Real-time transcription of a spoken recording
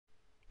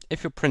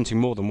If you're printing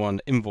more than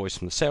one invoice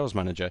from the Sales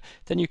Manager,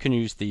 then you can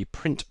use the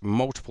Print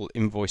Multiple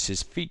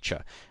Invoices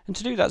feature. And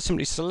to do that,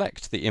 simply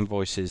select the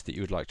invoices that you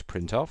would like to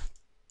print off,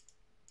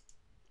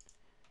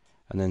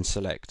 and then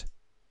select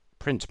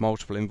Print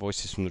Multiple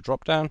Invoices from the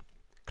drop-down,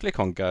 click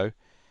on Go,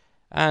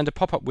 and a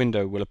pop-up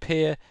window will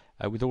appear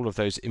with all of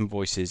those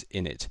invoices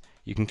in it.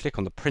 You can click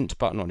on the print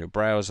button on your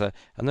browser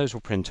and those will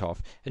print off,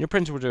 and your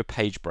printer will do a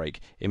page break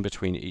in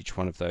between each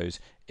one of those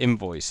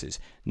invoices.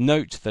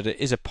 Note that it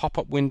is a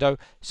pop-up window,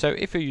 so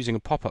if you're using a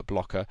pop-up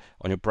blocker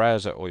on your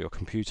browser or your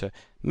computer,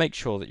 make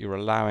sure that you're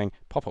allowing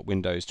pop-up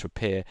windows to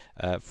appear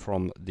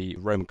from the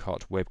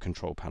RomanCart web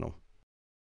control panel.